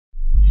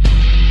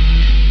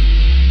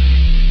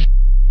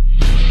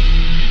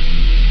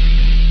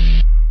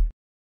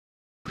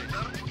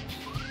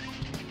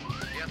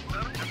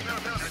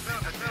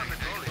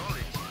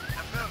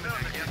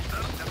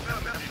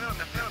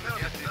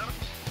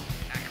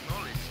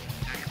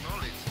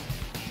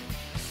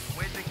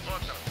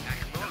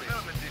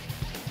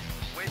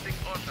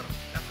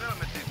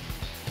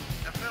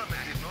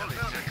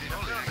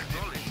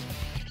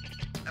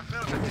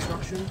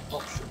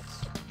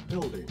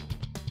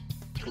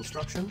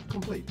Construction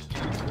complete.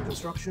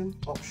 Construction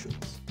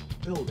options.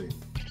 Building.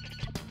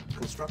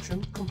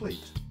 Construction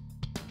complete.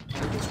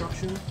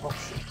 Construction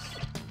options.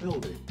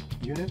 Building.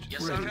 Unit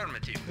yes, ready. Sir.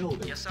 Affirmative.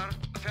 Building. Yes, sir.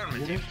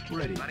 Affirmative. Unit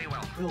ready. Very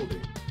well.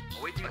 Building.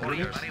 Awaiting Unit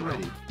orders. Very well.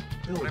 ready.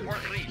 Building.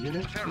 Report read.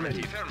 Unit Affirmative.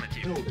 ready.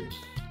 Affirmative. Building.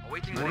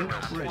 Awaiting Unit orders.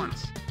 At ready.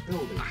 once.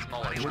 Building.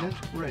 Acknowledge. Unit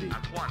ready.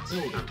 At once.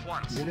 Building. At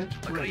once. Unit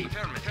Agree. ready.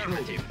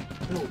 Affirmative.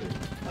 Building.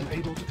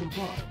 Unable to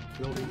comply.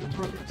 Building in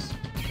progress.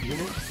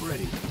 Unit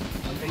ready.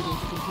 Unable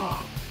to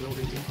comply.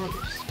 Building in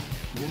progress.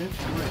 Unit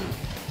ready.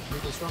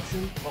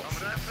 Reconstruction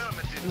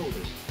options.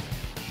 Building.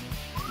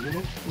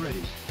 Unit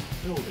ready.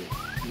 Building.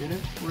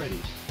 Unit ready.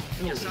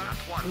 Building. Yes, sir. At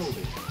once.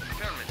 Building.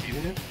 Affirmative.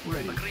 Unit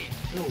ready. Agreed.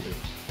 Building.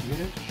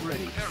 Unit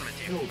ready.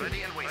 Affirmative. Building.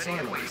 Ready and waiting.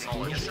 Silence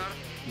Acknowledge. Yes, needed. sir.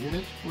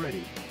 Unit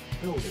ready.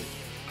 Building.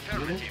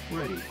 Unit Affirmative.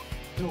 ready.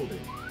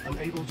 Building.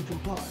 Unable to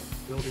comply.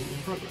 Building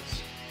in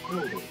progress.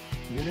 Building.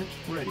 Unit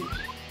ready.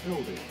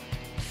 Building.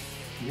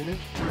 Unit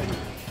ready.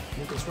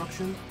 New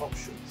construction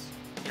options.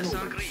 Yes, sir.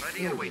 Building. Agreed.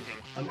 Ready and Building. waiting.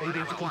 Unable to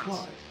At comply.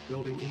 once.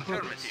 Building in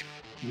progress. Affirmative.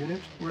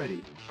 Unit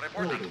ready.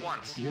 Report at Building.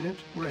 once. Unit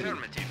ready.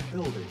 Affirmative.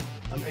 Building.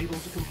 Unable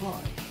to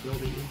comply.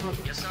 Building in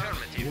progress. Yes, sir.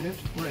 Affirmative. Unit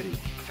ready.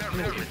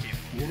 Affirmative.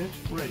 Unit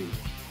ready.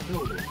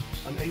 Building.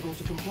 Unable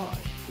to comply.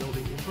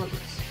 Building in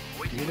progress.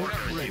 Waiting Unit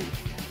orders. ready.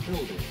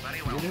 Building.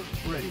 Very well. Unit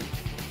ready.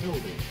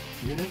 Building.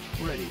 Unit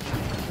ready.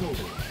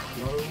 Building.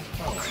 Low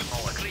power.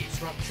 Agreed.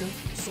 Structure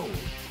sold.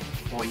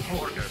 On Waiting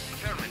hold. orders.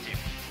 Affirmative.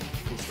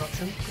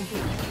 Construction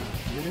complete.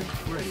 Unit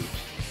ready.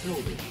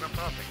 Building.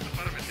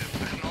 Affirmative.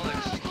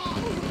 Acknowledged.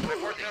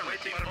 Report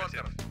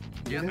affirmative.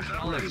 Yes, Unit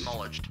ready.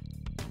 acknowledged.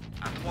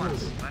 At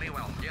once. Building. Very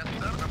well. Yes,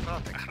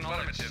 sir.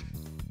 Acknowledged.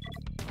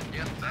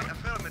 Yes, sir.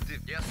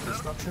 Affirmative. Yes, sir.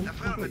 Construction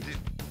complete.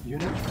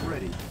 Unit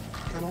ready.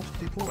 Cannot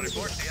deploy.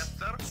 Report. Yes,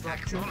 sir.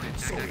 Structure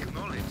sold.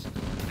 Acknowledged.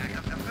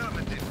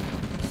 Affirmative.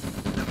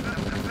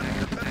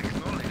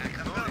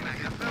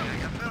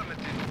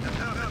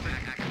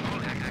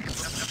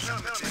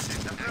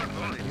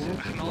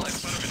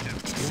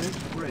 Unit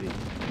ready.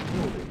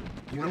 Building.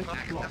 Unit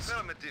lost.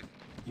 Affirmative.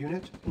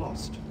 Unit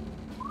lost.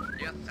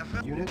 Yes,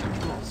 Unit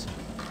lost.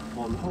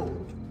 On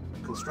hold.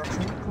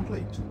 Construction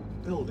complete.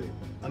 Building.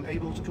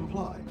 Unable to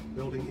comply.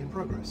 Building in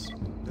progress.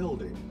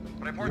 Building.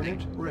 Reporting.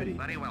 Unit ready.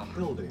 Very well.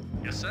 Building.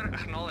 Yes, sir.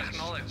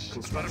 Acknowledged.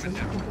 Construction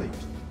complete.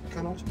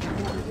 Cannot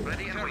deploy.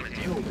 Ready and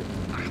waiting. Building.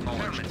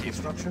 Affirmative.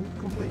 Construction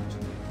complete.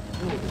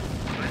 Building.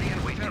 Ready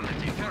and waiting.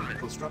 Affirmative.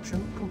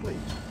 Construction complete.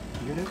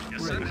 Unit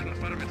Yes, sir. ready.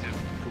 Affirmative.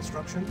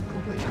 Construction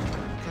complete.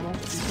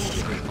 Cannot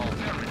deploy.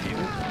 Affirmative.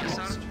 Unit Yes,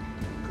 lost. sir.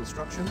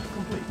 Construction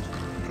complete.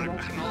 Cannot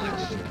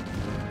Acknowledged.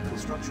 deploy.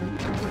 Construction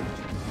complete.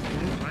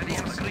 Unit Ready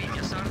and lost. agreed.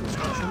 Yes, sir.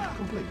 Construction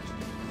complete.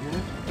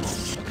 Unit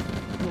lost.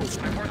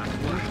 Building. Report.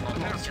 Unit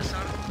lost. Yes,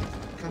 sir.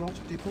 Cannot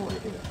deploy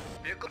here.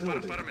 Vehicle for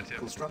Building. affirmative.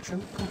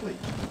 Construction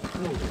complete.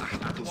 Building.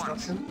 At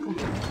Construction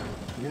complete.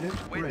 Unit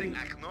ready. Waiting.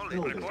 Acknowledged.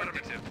 Building.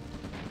 Affirmative.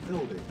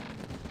 Building.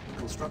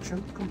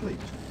 Construction complete.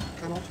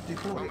 Cannot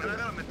deploy here.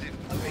 Affirmative.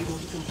 Unable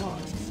to comply.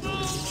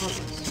 Building in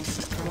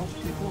progress. Cannot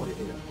deploy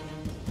here.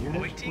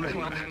 Unit Waiting. ready.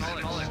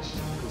 Acknowledged.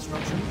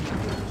 Construction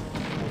complete.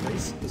 Our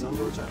base is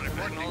under attack. On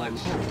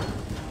Acknowledged. hold.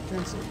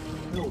 Cancel.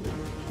 Building.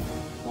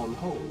 On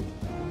hold.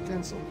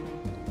 Cancel.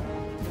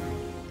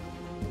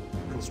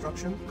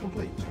 Construction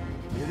complete.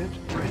 Unit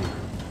ready.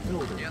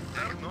 Building. Yes,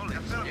 sir. Acknowledged.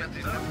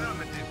 Yes, sir.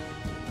 Affirmative.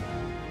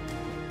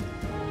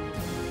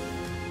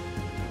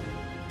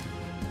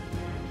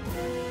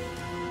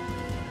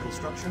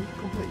 Construction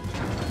complete.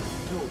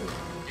 Building.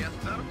 Yes,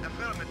 sir.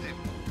 Affirmative.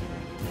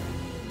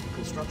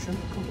 Construction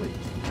complete.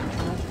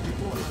 Cannot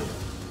deploy here.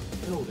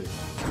 Building.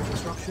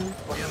 Construction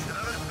Yes, options. sir.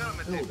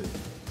 Affirmative. Building.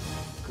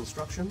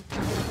 Construction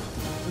complete.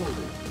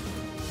 Building.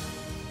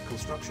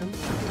 Construction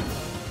complete.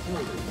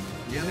 Building.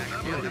 Yes, Unit sir.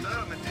 ready.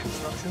 Affirmative.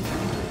 Construction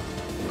complete.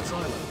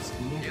 Silence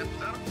Yes, needed.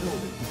 sir.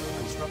 Building.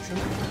 Construction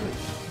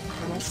complete.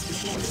 Cannot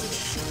deploy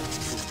here.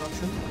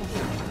 Construction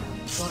complete.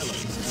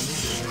 Silence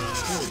needed.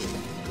 Building.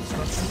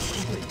 Construction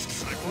complete.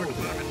 Building.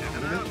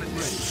 Unit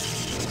ready.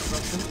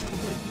 Construction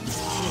complete.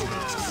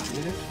 Building.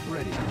 Unit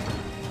ready.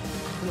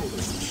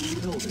 Building.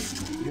 Building.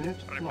 Unit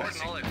lost.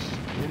 Acknowledged.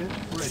 Unit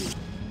ready.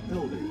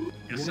 Building.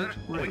 Yes, Unit sir.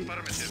 ready.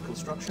 Affirmative.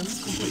 Construction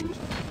complete.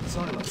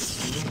 Silence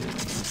needed.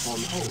 On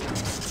hold.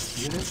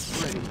 Unit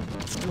ready.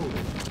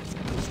 Building.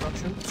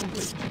 Construction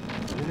complete.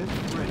 Unit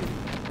ready.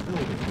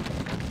 Building.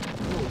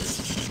 Building.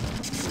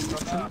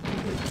 Construction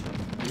complete.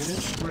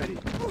 Unit ready.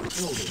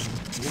 Building.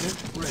 Unit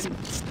ready.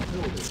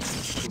 Building.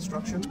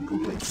 Construction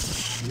complete.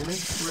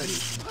 Unit ready.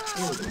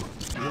 Building.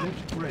 Unit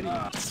ready.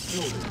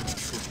 Building.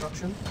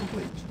 Construction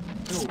complete.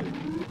 Building.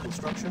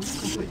 Construction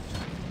complete.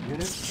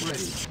 Unit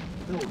ready.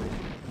 Building.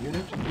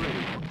 Unit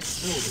ready.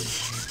 Building.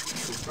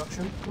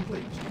 Construction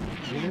complete.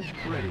 Unit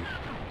ready.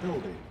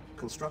 Building.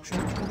 Construction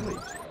complete.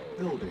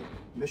 Building.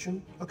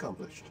 Mission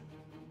accomplished.